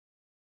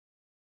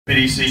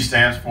SBDC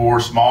stands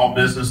for Small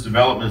Business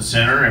Development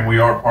Center, and we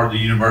are part of the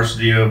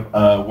University of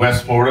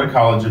West Florida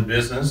College of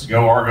Business.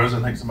 Go Argos,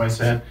 I think somebody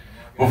said.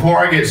 Before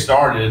I get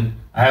started,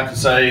 I have to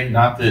say,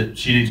 not that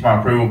she needs my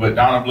approval, but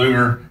Donna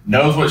Blumer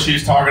knows what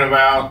she's talking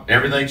about.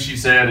 Everything she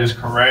said is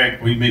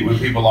correct. We meet with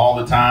people all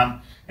the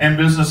time, and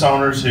business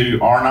owners who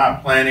are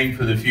not planning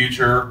for the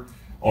future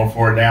or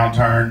for a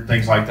downturn,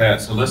 things like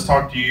that. So let's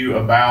talk to you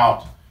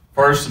about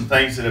first some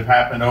things that have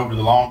happened over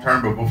the long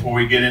term, but before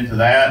we get into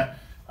that,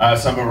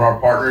 some of our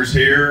partners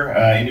here.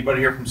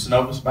 Anybody here from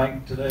Synovus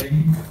Bank today?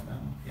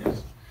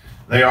 Yes.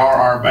 They are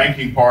our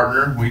banking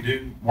partner. We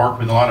do work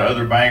with a lot of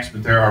other banks,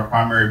 but they're our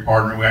primary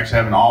partner. We actually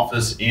have an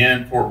office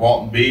in Fort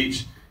Walton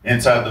Beach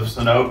inside the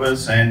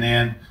Synovus. And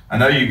then I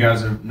know you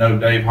guys know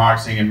Dave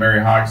Hoxing and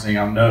Mary Hoxing.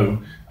 I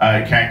know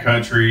at Cat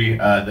Country,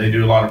 they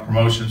do a lot of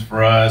promotions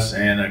for us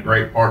and a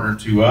great partner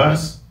to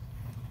us.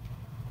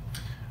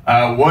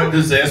 What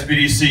does the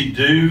SBDC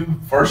do?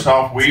 First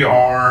off, we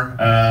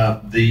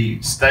are the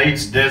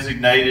state's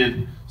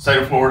designated, state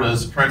of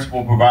Florida's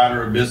principal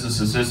provider of business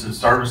assistance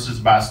services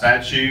by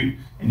statute,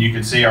 and you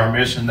can see our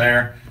mission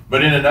there.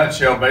 But in a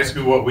nutshell,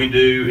 basically what we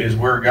do is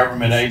we're a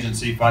government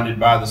agency funded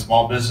by the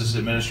Small Business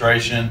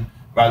Administration,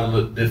 by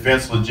the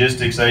Defense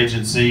Logistics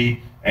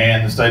Agency,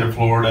 and the state of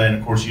Florida, and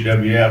of course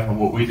UWF. And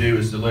what we do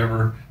is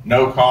deliver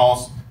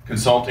no-cost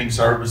consulting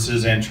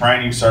services and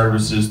training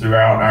services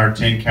throughout our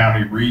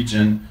 10-county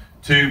region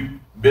to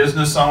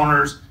business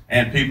owners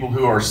and people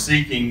who are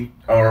seeking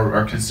or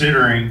are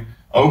considering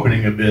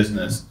opening a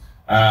business.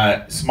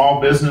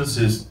 Small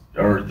business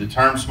or the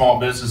term small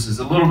business is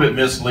a little bit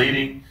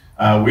misleading.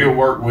 We'll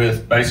work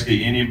with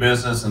basically any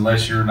business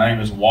unless your name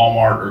is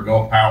Walmart or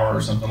Gulf Power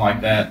or something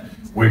like that.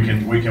 We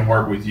can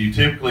work with you.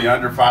 Typically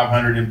under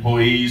 500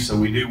 employees, so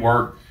we do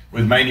work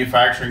with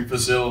manufacturing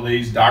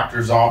facilities,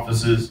 doctors'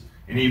 offices.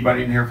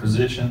 Anybody in here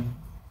physician?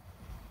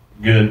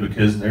 Good,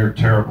 because they're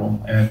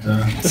terrible at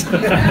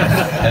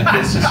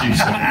business use.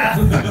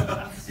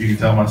 You can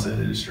tell them I said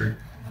it is true.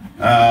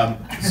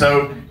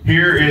 So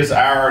here is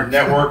our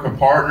network of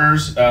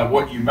partners.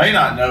 What you may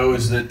not know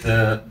is that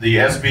the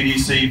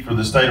SBDC for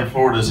the state of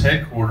Florida's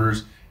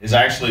headquarters is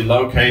actually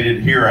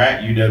located here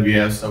at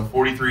UWF. So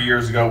 43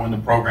 years ago when the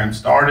program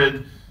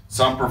started,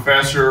 some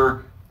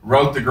professor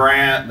wrote the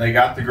grant, they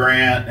got the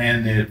grant,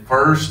 and the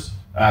first,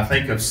 I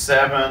think of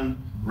 7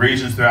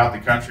 regions throughout the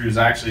country is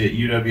actually at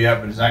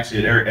UWF, but it's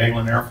actually at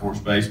Eglin Air Force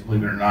Base,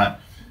 believe it or not.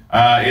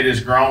 It has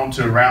grown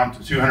to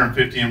around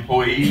 250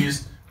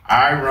 employees.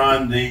 I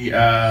run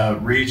the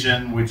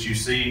region, which you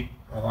see,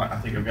 well, I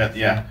think I've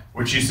got,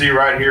 which you see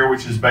right here,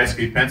 which is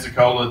basically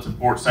Pensacola to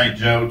Port St.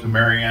 Joe to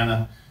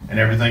Mariana and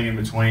everything in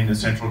between, the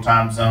Central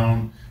Time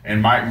Zone.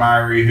 And Mike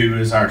Myrie, who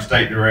is our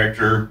state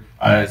director,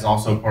 is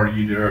also part of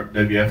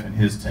UWF and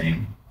his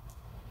team.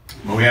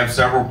 But we have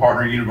several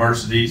partner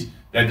universities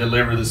that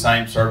deliver the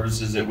same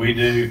services that we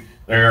do.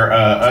 There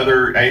are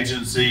other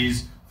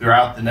agencies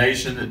throughout the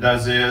nation that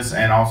does this,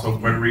 and also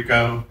Puerto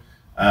Rico.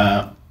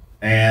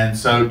 And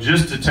so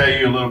just to tell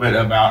you a little bit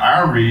about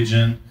our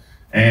region,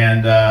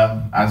 and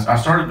I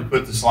started to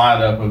put the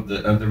slide up of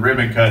the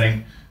ribbon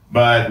cutting,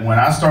 but when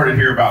I started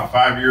here about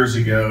 5 years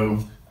ago,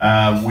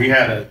 we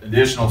had an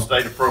additional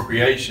state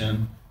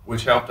appropriation,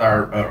 which helped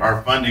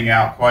our funding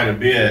out quite a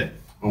bit.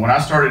 But when I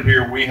started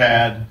here, we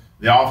had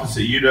the office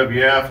at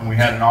UWF, and we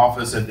had an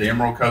office at the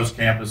Emerald Coast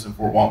campus in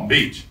Fort Walton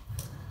Beach.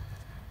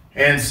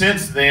 And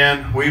since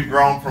then, we've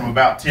grown from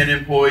about 10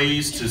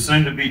 employees to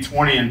soon to be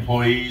 20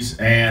 employees.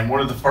 And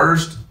one of the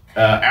first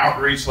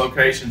outreach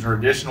locations or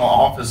additional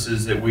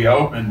offices that we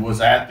opened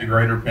was at the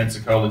Greater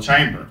Pensacola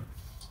Chamber.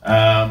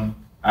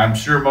 I'm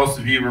sure most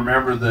of you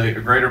remember the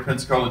Greater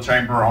Pensacola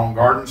Chamber on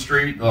Garden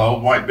Street, the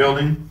old white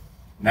building.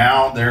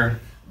 Now they're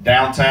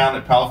downtown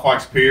at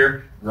Palafox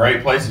Pier.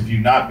 Great place. If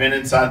you've not been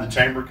inside the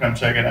chamber, come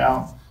check it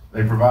out.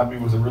 They provide me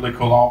with a really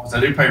cool office. I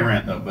do pay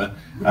rent though, but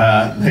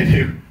they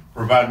do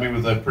provide me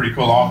with a pretty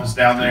cool office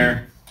down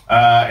there.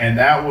 And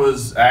that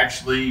was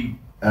actually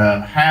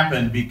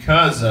happened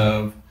because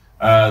of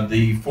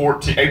the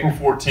April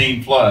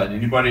 14 flood.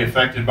 Anybody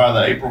affected by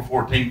the April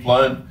 14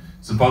 flood?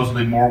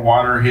 Supposedly more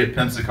water hit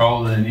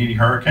Pensacola than any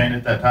hurricane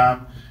at that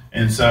time.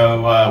 And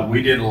so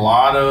we did a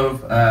lot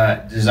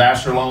of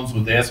disaster loans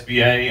with the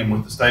SBA and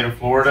with the state of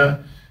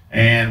Florida.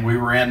 And we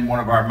were in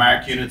one of our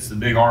MAC units, the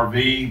big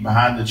RV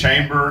behind the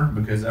chamber,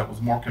 because that was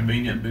more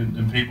convenient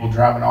than people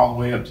driving all the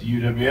way up to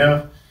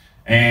UWF.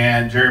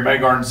 And Jerry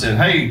Maygarden said,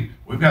 hey,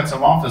 we've got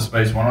some office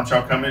space. Why don't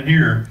y'all come in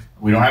here?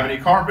 We don't have any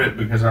carpet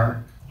because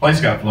our place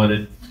got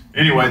flooded.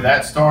 Anyway,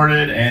 that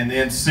started, and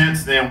then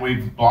since then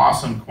we've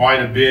blossomed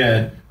quite a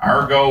bit.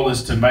 Our goal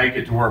is to make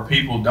it to where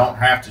people don't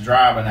have to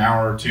drive an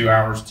hour or 2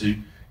 hours to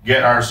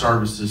get our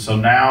services. So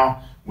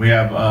now we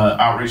have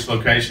outreach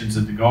locations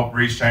at the Gulf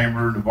Breeze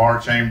Chamber, Navarre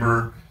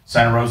Chamber,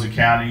 Santa Rosa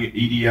County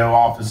EDO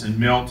office in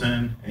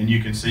Milton, and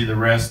you can see the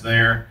rest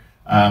there.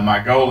 My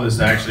goal is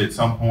to actually at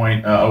some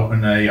point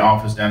open an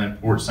office down in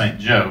Port St.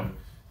 Joe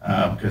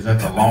because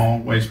that's a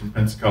long ways from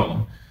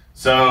Pensacola.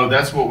 So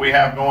that's what we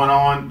have going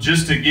on.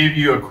 Just to give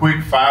you a quick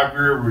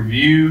 5-year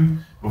review,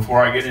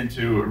 before I get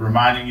into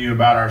reminding you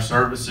about our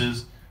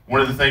services. One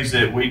of the things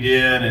that we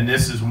did, and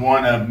this is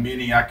one of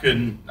many,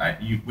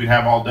 we'd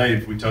have all day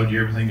if we told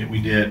you everything that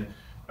we did,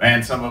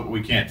 and some of it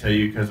we can't tell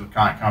you because of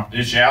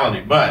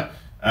confidentiality. But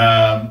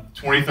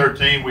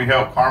 2013, we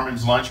helped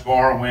Carmen's Lunch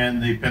Bar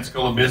win the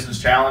Pensacola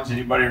Business Challenge.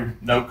 Anybody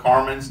know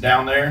Carmen's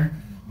down there?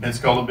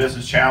 Pensacola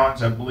Business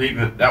Challenge. I believe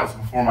that was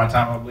before my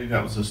time. I believe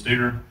that was a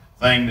Studer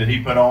thing that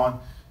he put on.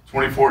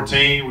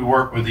 2014, we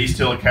worked with East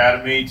Hill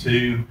Academy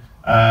to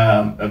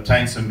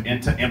obtain some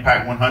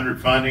Impact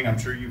 100 funding. I'm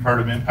sure you've heard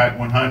of Impact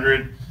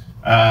 100.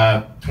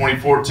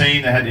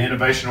 2014, they had the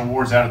Innovation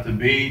Awards out at the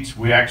beach.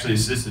 We actually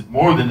assisted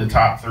more than the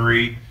top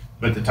 3,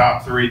 but the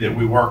top 3 that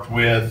we worked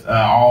with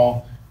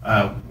all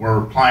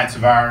were clients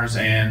of ours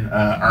and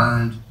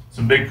earned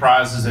some big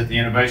prizes at the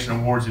Innovation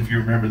Awards, if you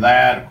remember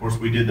that. Of course,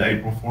 we did the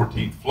April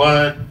 14th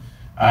flood.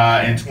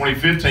 In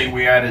 2015,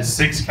 we added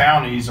 6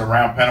 counties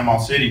around Panama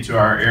City to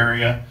our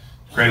area.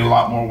 Created a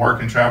lot more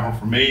work and travel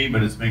for me,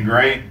 but it's been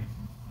great.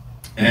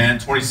 And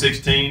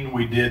 2016,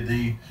 we did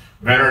the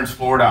Veterans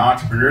Florida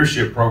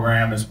Entrepreneurship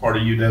Program as part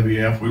of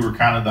UWF. We were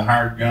kind of the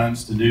hired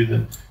guns to do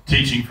the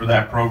teaching for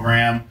that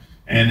program.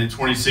 And in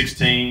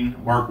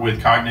 2016, worked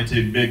with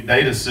Cognitive Big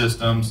Data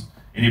Systems.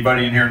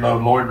 Anybody in here know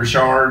Lloyd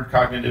Richard,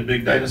 Cognitive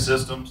Big Data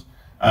Systems?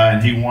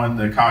 And he won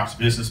the Cox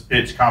Business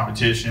Pitch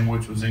Competition,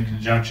 which was in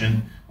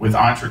conjunction with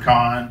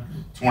Entrecon.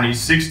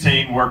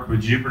 2016, worked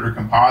with Jupiter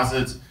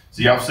Composites.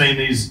 So y'all seen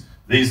these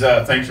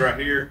things right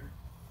here?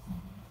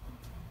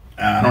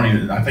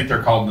 I think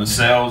they're called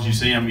nacelles. You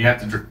see them, you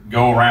have to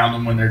go around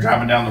them when they're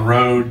driving down the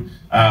road.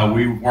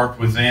 We worked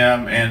with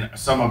them, and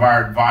some of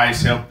our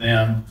advice helped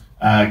them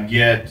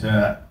get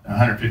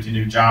 150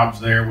 new jobs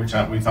there, which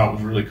we thought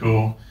was really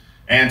cool.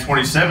 And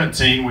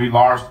 2017, we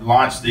launched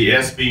the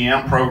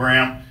SBM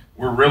program.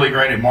 We're really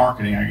great at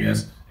marketing, I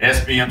guess.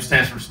 SBM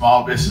stands for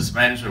Small Business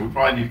Management. We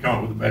probably need to come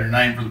up with a better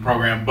name for the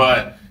program,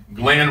 but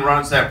Glenn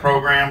runs that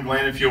program.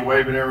 Glenn, if you'll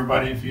wave at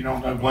everybody, if you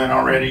don't know Glenn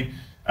already.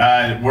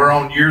 We're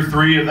on year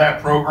 3 of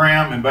that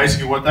program, and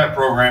basically what that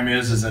program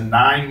is a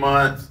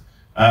 9-month,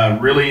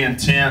 really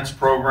intense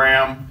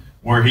program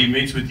where he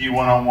meets with you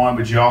one-on-one,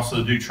 but you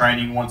also do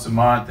training once a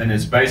month, and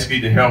it's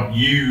basically to help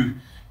you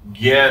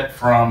get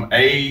from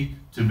A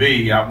to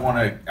B. I want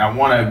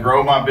to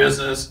grow my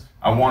business.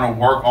 I want to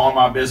work on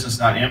my business,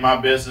 not in my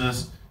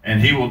business,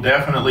 and he will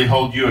definitely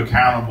hold you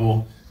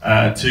accountable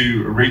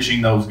to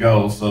reaching those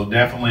goals. So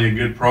definitely a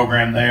good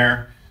program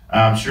there.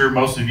 I'm sure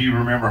most of you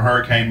remember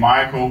Hurricane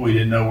Michael. We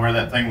didn't know where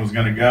that thing was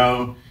going to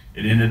go.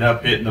 It ended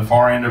up hitting the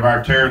far end of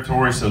our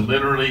territory. So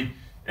literally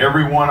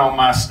everyone on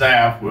my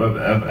staff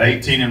of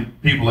 18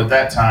 people at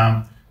that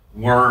time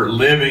were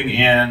living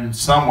in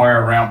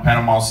somewhere around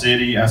Panama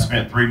City. I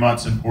spent 3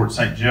 months in Port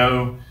St.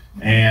 Joe,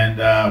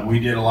 and we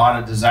did a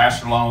lot of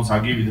disaster loans.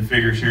 I'll give you the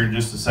figures here in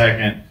just a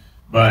second.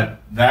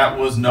 But that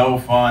was no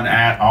fun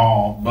at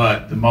all.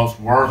 But the most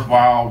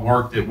worthwhile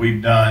work that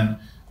we've done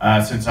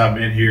since I've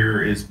been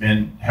here has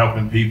been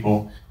helping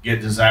people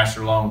get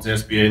disaster loans,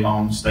 SBA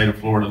loans, state of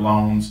Florida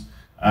loans,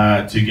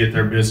 to get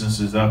their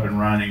businesses up and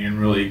running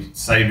and really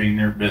saving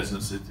their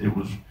business. It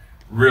was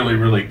really,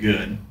 really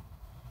good.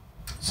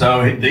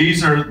 So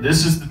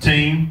this is the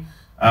team.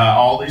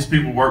 All these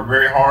people work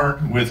very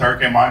hard with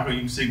Hurricane Michael. You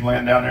can see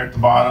Glenn down there at the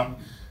bottom,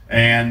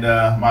 and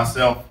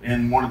myself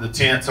in one of the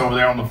tents over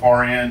there on the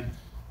far end.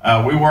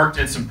 We worked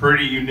in some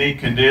pretty unique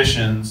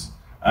conditions,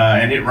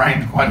 and it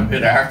rained quite a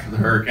bit after the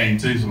hurricane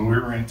too, so we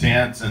were in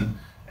tents,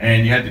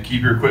 and you had to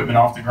keep your equipment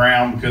off the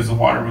ground because the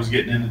water was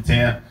getting in the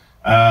tent.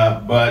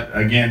 But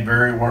again,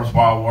 very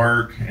worthwhile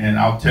work, and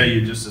I'll tell you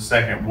in just a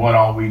second what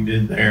all we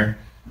did there.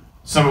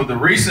 Some of the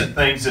recent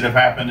things that have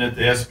happened at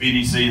the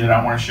SBDC that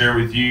I want to share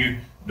with you.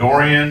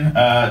 Dorian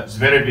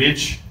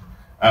Zvedevich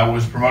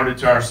was promoted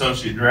to our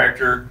associate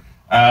director.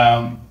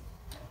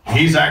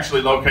 He's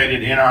actually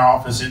located in our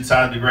office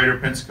inside the Greater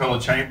Pensacola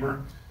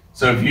Chamber.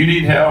 So if you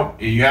need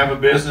help, you have a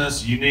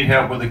business, you need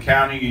help with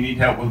accounting, you need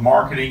help with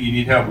marketing, you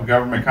need help with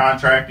government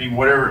contracting,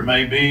 whatever it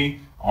may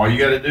be, all you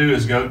got to do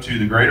is go to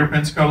the Greater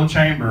Pensacola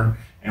Chamber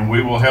and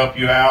we will help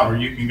you out, or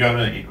you can go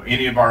to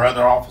any of our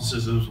other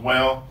offices as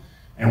well,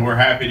 and we're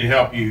happy to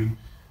help you.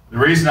 The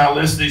reason I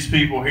list these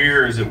people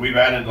here is that we've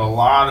added a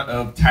lot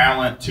of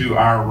talent to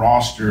our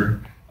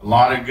roster. A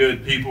lot of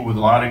good people with a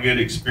lot of good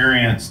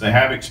experience. They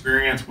have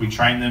experience, we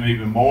train them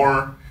even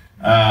more.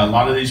 A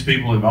lot of these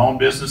people have owned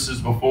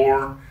businesses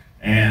before,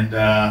 and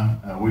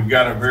we've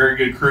got a very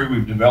good crew.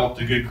 We've developed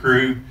a good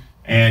crew.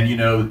 And you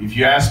know, if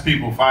you ask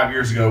people 5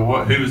 years ago, who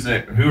are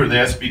the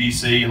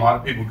SBDC, a lot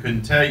of people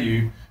couldn't tell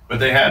you, but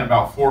they had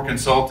about 4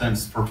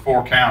 consultants for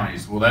 4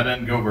 counties. Well, that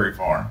doesn't go very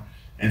far.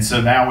 And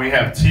so now we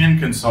have 10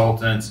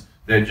 consultants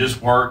that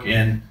just work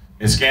in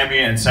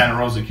Escambia and Santa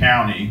Rosa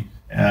County.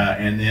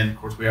 And then, of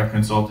course, we have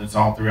consultants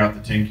all throughout the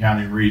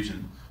 10-county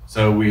region.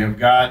 So we have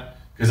got,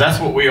 because that's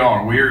what we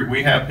are.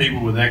 We have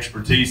people with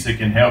expertise that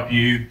can help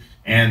you.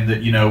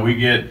 And, you know, we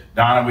get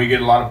a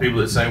lot of people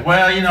that say,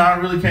 well, you know, I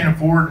really can't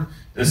afford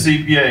a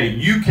CPA.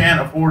 You can't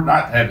afford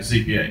not to have a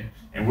CPA.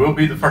 And we'll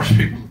be the first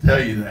people to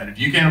tell you that. If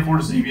you can't afford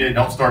a CPA,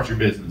 don't start your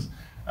business.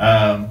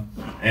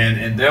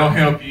 and they'll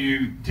help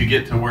you to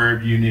get to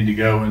wherever you need to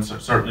go, and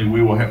certainly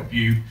we will help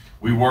you.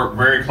 We work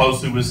very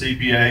closely with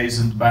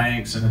CPAs and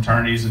banks and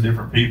attorneys and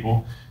different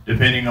people,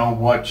 depending on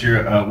what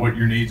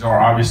your needs are.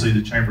 Obviously,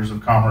 the chambers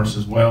of commerce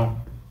as well.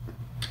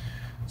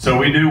 So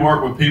we do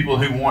work with people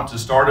who want to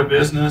start a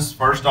business.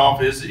 First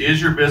off,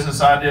 is your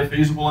business idea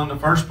feasible in the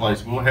first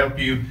place? We'll help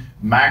you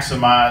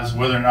maximize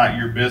whether or not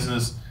your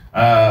business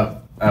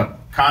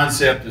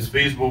concept is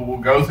feasible. We'll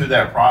go through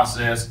that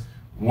process.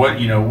 What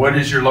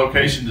does your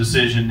location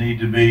decision need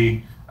to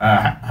be?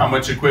 How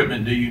much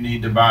equipment do you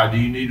need to buy? Do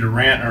you need to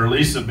rent or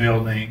lease a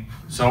building?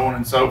 So on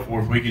and so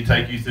forth. We can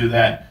take you through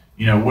that.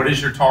 What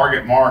is your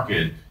target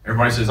market?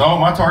 Everybody says, oh,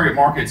 my target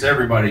market's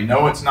everybody.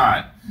 No, it's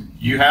not.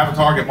 You have a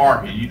target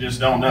market. You just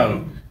don't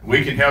know.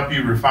 We can help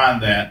you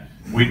refine that.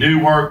 We do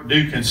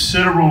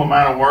considerable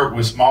amount of work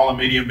with small and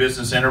medium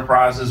business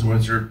enterprises,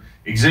 which are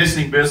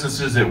existing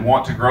businesses that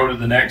want to grow to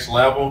the next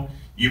level.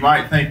 You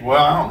might think,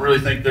 well, I don't really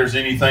think there's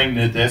anything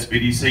that the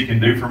SBDC can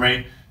do for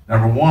me.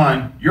 Number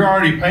one, you're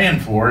already paying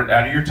for it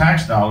out of your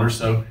tax dollars,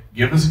 so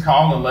give us a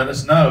call and let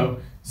us know,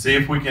 see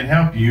if we can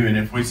help you. And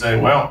if we say,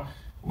 well,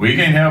 we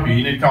can't help you,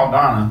 you need to call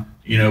Donna,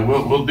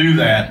 we'll do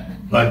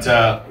that. But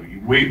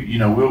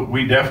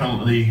we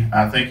definitely,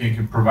 I think it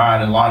can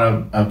provide a lot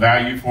of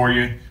value for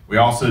you. We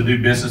also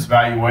do business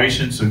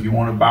valuation, so if you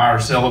want to buy or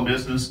sell a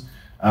business,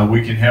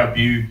 we can help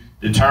you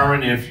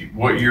determine if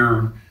what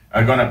you're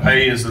going to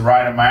pay is the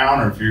right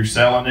amount, or if you're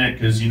selling it,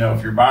 because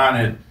if you're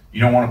buying it, you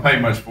don't want to pay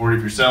much for it.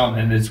 If you're selling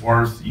it, it's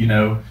worth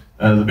the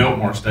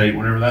Biltmore estate,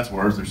 whatever that's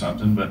worth or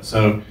something. But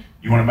so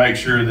you want to make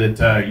sure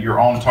that you're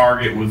on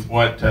target with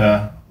what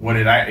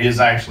it is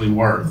actually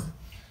worth.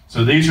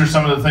 So these are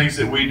some of the things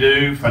that we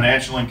do: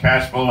 financial and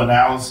cash flow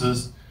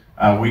analysis.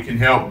 We can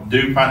help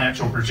do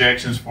financial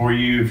projections for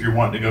you if you're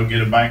wanting to go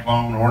get a bank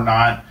loan or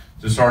not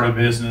to start a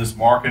business.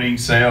 Marketing,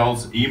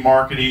 sales,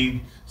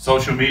 e-marketing,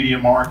 social media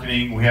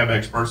marketing. We have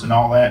experts in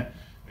all that.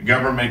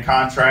 Government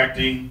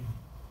contracting,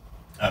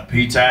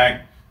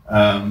 PTAC,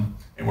 and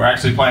we're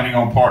actually planning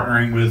on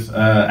partnering with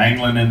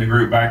Anglin and the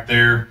group back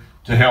there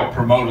to help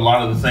promote a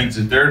lot of the things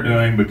that they're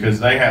doing, because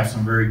they have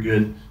some very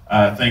good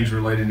things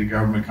related to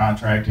government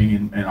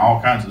contracting and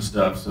all kinds of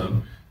stuff.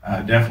 So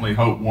definitely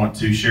want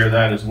to share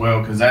that as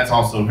well, because that's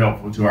also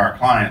helpful to our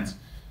clients.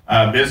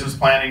 Business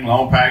planning,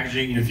 loan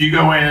packaging. If you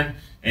go in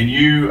and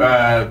you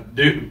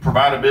do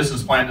provide a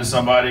business plan to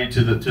somebody,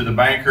 to the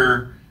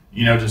banker,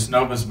 just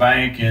Novus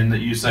Bank, and that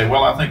you say,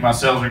 well, I think my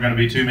sales are going to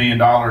be $2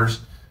 million,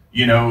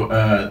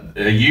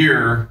 a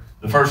year,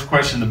 the first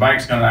question the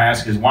bank's going to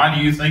ask is, why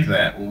do you think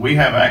that? Well, we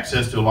have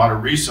access to a lot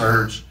of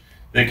research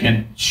that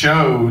can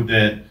show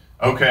that,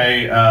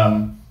 okay,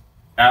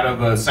 out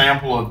of a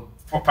sample of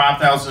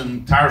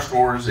 5,000 tire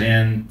stores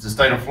in the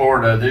state of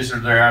Florida, these are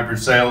their average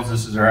sales,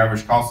 this is their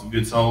average cost of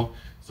goods sold.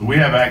 So we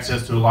have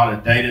access to a lot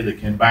of data that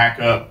can back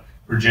up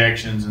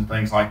projections and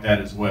things like that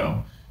as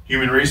well.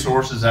 Human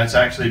resources, that's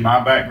actually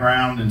my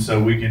background, and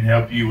so we can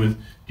help you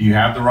with, do you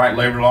have the right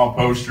labor law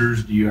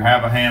posters? Do you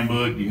have a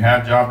handbook? Do you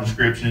have job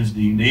descriptions? Do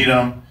you need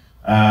them?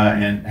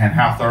 And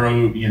how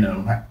thorough,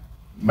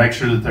 make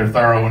sure that they're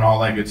thorough and all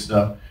that good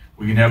stuff.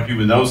 We can help you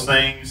with those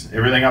things.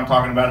 Everything I'm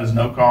talking about is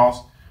no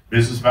cost.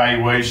 Business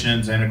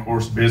valuations, and of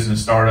course,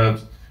 business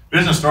startups.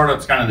 Business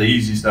startups, kind of the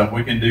easy stuff.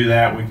 We can do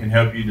that. We can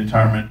help you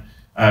determine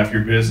if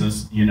your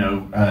business,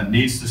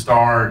 needs to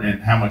start,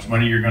 and how much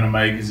money you're going to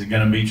make. Is it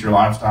going to meet your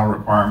lifestyle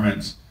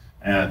requirements?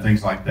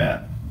 Things like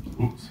that.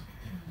 Oops.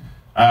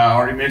 I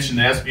already mentioned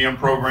the SBM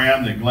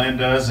program that Glenn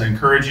does. I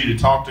encourage you to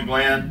talk to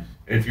Glenn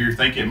if you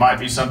think it might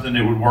be something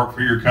that would work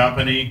for your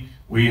company.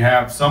 We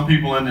have some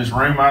people in this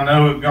room I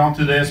know have gone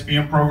through the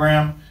SBM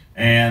program,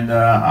 and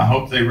I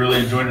hope they really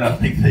enjoyed it. I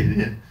think they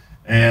did.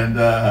 And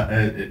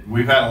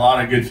we've had a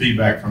lot of good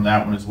feedback from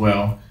that one as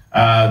well.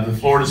 The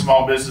Florida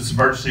Small Business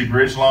Emergency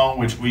Bridge Loan,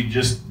 which we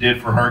just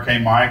did for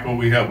Hurricane Michael,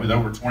 we helped with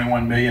over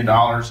 $21 million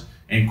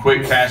in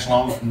quick cash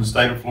loans from the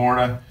state of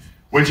Florida,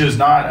 which is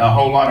not a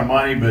whole lot of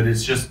money, but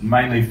it's just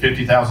mainly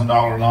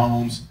 $50,000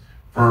 loans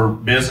for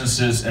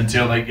businesses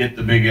until they get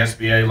the big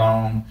SBA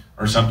loan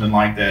or something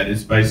like that.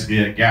 It's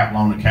basically a gap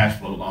loan, a cash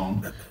flow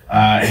loan.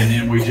 And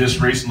then we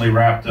just recently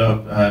wrapped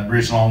up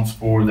bridge loans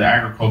for the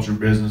agriculture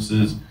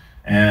businesses,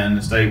 and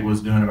the state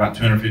was doing about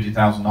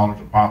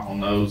 $250,000 a pop on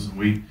those, and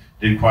we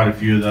did quite a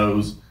few of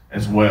those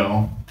as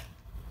well.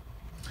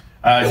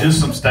 Just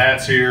some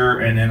stats here,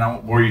 and then I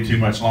won't bore you too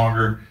much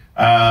longer.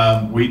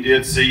 We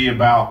did see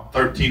about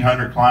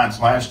 1,300 clients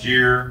last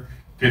year,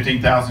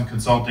 15,000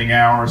 consulting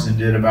hours, and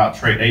did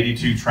about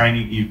 82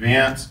 training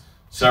events,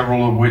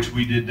 several of which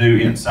we did do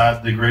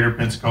inside the Greater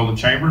Pensacola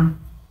Chamber.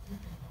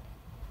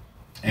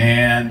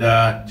 And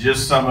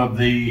just some of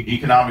the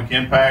economic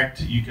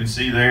impact you can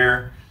see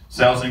there.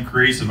 Sales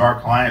increase of our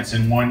clients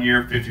in 1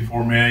 year,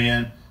 $54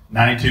 million,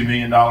 $92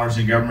 million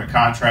in government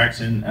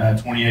contracts in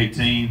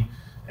 2018,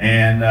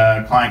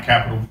 and client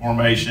capital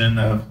formation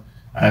of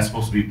that's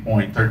supposed to be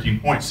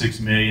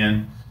 $13.6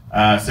 million.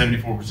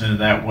 74% of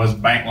that was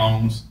bank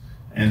loans,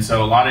 and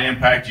so a lot of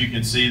impact you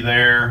can see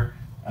there,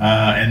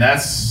 and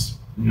that's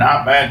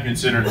not bad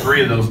considering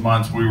 3 of those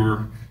months we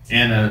were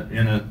in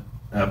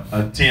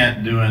a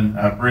tent doing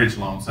bridge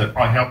loans. That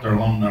probably helped our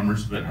loan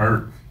numbers, but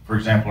hurt, for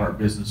example, our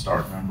business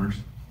start numbers.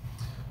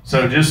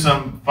 So just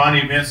some fun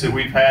events that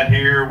we've had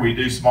here. We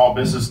do small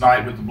business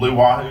night with the Blue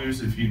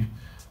Wahoos. If you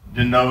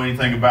didn't know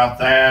anything about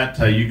that,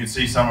 you can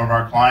see some of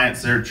our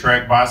clients there.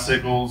 Trek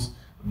Bicycles,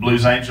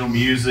 Blues Angel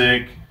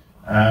Music.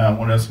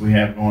 What else we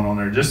have going on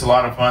there? Just a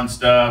lot of fun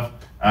stuff.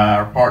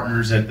 Our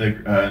partners at the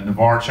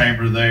Navarre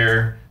Chamber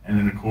there. And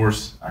then, of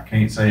course, I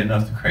can't say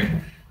enough,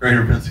 the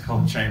Greater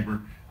Pensacola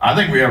Chamber. I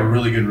think we have a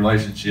really good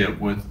relationship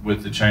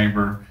with the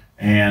Chamber,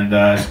 and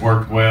it's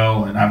worked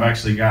well. And I've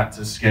actually got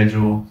to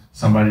schedule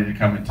somebody to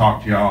come and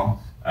talk to y'all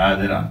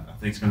that I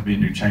think is going to be a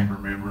new Chamber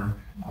member.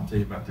 I'll tell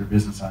you about their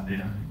business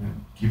idea. I'm going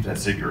to keep that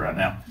secret right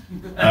now.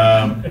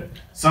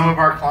 Some of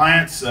our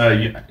clients,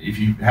 if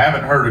you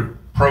haven't heard of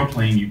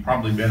ProClean, you've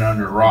probably been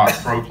under a rock.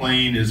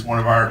 ProClean is one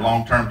of our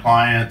long-term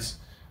clients.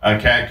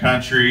 Cat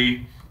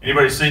Country.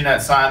 Anybody seen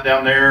that sign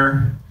down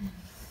there?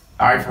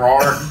 I for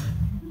art.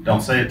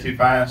 Don't say it too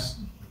fast.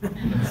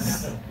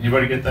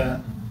 Anybody get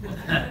that?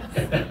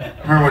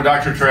 I remember when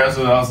Dr.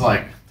 Teresa, I was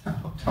like,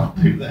 oh,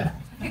 don't do that.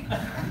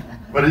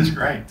 But it's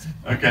great.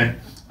 Okay.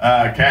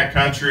 Cat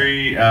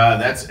Country,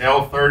 that's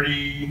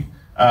L30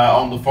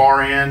 on the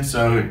far end.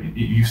 So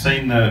you've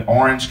seen the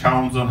orange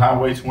cones on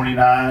Highway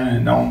 29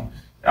 and on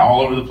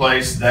all over the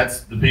place.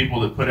 That's the people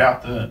that put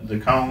out the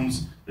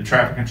cones, the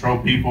traffic control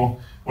people.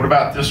 What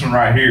about this one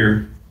right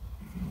here?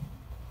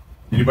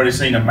 Anybody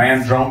seen a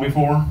manned drone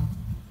before?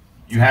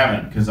 You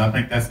haven't, because I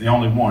think that's the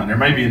only one. There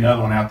may be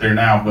another one out there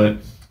now, but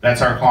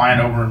that's our client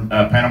over in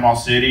Panama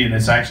City, and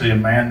it's actually a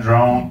manned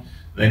drone.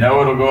 They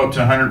know it'll go up to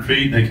 100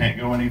 feet. They can't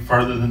go any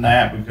further than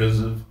that because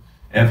of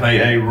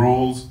FAA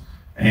rules.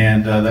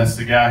 And that's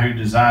the guy who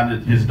designed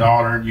it, his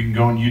daughter. You can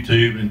go on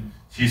YouTube, and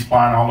she's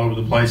flying all over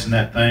the place in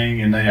that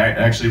thing. And they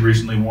actually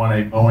recently won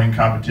a Boeing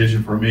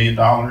competition for $1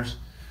 million.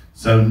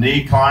 So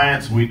neat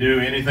clients. We do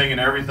anything and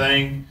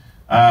everything.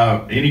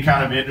 Any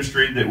kind of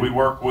industry that we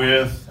work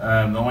with.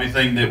 The only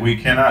thing that we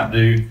cannot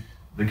do,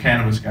 the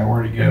cannabis guy,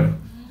 where'd he go?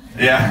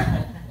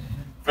 Yeah.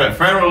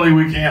 Federally,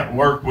 we can't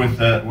work with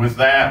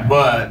that,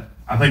 but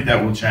I think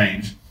that will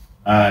change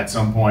at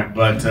some point.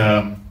 But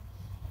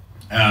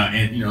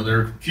and you know, there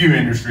are a few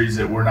industries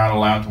that we're not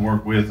allowed to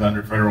work with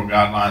under federal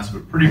guidelines,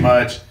 but pretty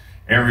much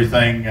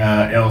everything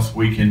else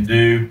we can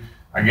do.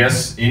 I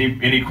guess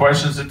any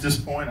questions at this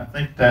point? I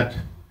think that.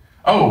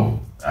 Oh,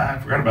 I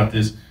forgot about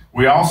this.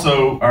 We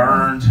also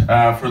earned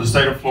for the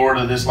state of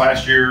Florida this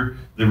last year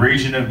the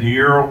Region of the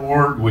Year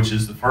award, which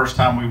is the first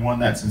time we won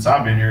that since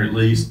I've been here at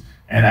least.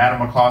 And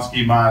Adam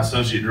McCloskey, my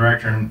associate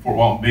director in Fort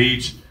Walton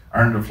Beach,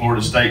 earned the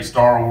Florida State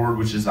Star Award,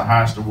 which is the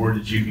highest award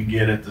that you can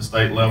get at the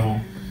state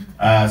level.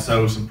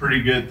 So some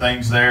pretty good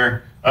things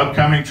there.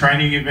 Upcoming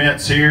training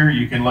events here.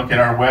 You can look at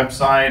our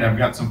website. I've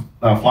got some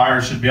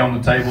flyers should be on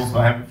the table, so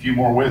I have a few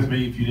more with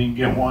me if you didn't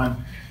get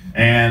one.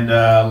 And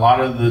a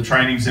lot of the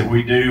trainings that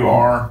we do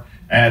are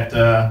at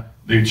the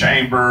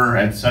Chamber,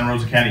 at Santa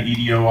Rosa County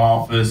EDO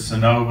office,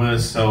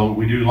 Synovus. So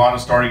we do a lot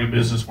of starting a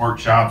business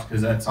workshops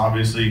because that's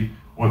obviously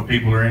what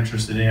people are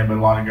interested in, but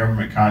a lot of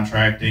government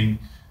contracting.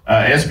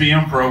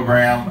 SBM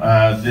program,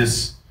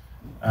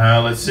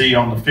 let's see,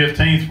 on the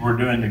 15th, we're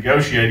doing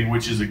negotiating,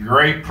 which is a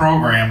great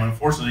program.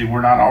 Unfortunately,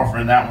 we're not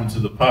offering that one to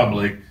the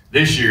public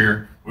this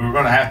year. We were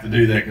going to have to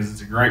do that because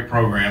it's a great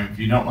program if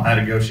you don't know how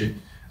to negotiate.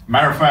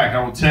 Matter of fact,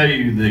 I will tell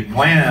you that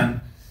Glenn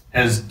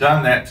has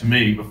done that to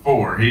me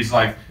before. He's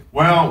like,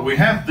 well, we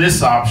have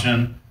this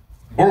option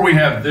or we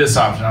have this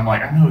option. I'm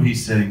like, I know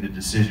he's setting the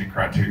decision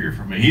criteria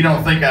for me. He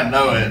don't think I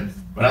know it,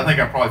 but I think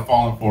I've probably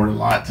fallen for it a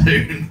lot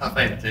too, not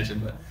paying attention.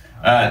 But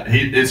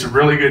it's a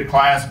really good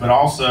class, but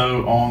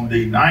also on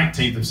the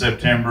 19th of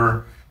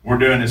September, we're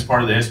doing as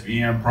part of the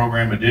SBM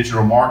program a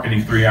digital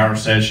marketing 3-hour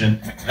session.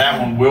 That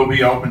one will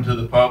be open to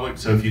the public,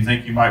 so if you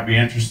think you might be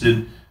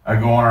interested,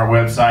 go on our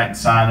website and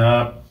sign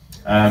up.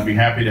 Be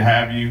happy to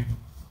have you.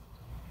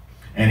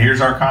 And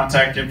here's our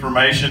contact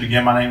information.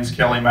 Again, my name is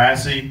Kelly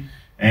Massey,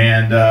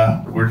 and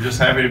we're just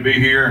happy to be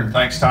here. And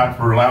thanks, Todd,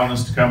 for allowing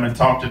us to come and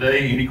talk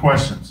today. Any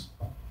questions?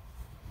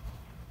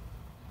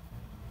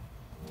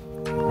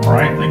 All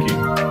right, thank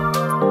you.